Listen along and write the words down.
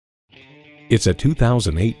It's a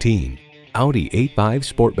 2018 Audi A5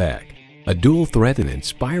 Sportback. A dual threat and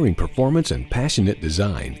inspiring performance and passionate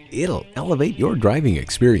design, it'll elevate your driving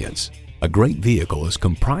experience. A great vehicle is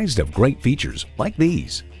comprised of great features like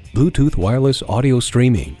these: Bluetooth wireless audio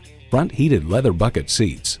streaming, front heated leather bucket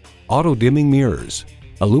seats, auto dimming mirrors,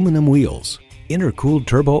 aluminum wheels, intercooled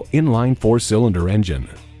turbo inline 4-cylinder engine,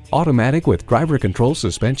 automatic with driver control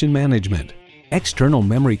suspension management, external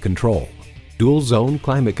memory control, dual zone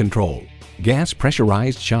climate control, gas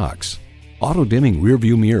pressurized shocks, auto dimming rear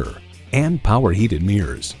view mirror, and power heated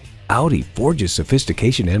mirrors. Audi forges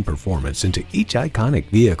sophistication and performance into each iconic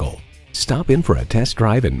vehicle. Stop in for a test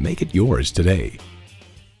drive and make it yours today.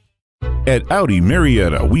 At Audi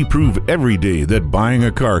Marietta, we prove every day that buying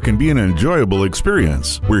a car can be an enjoyable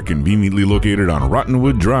experience. We're conveniently located on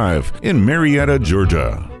Rottenwood Drive in Marietta,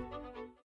 Georgia.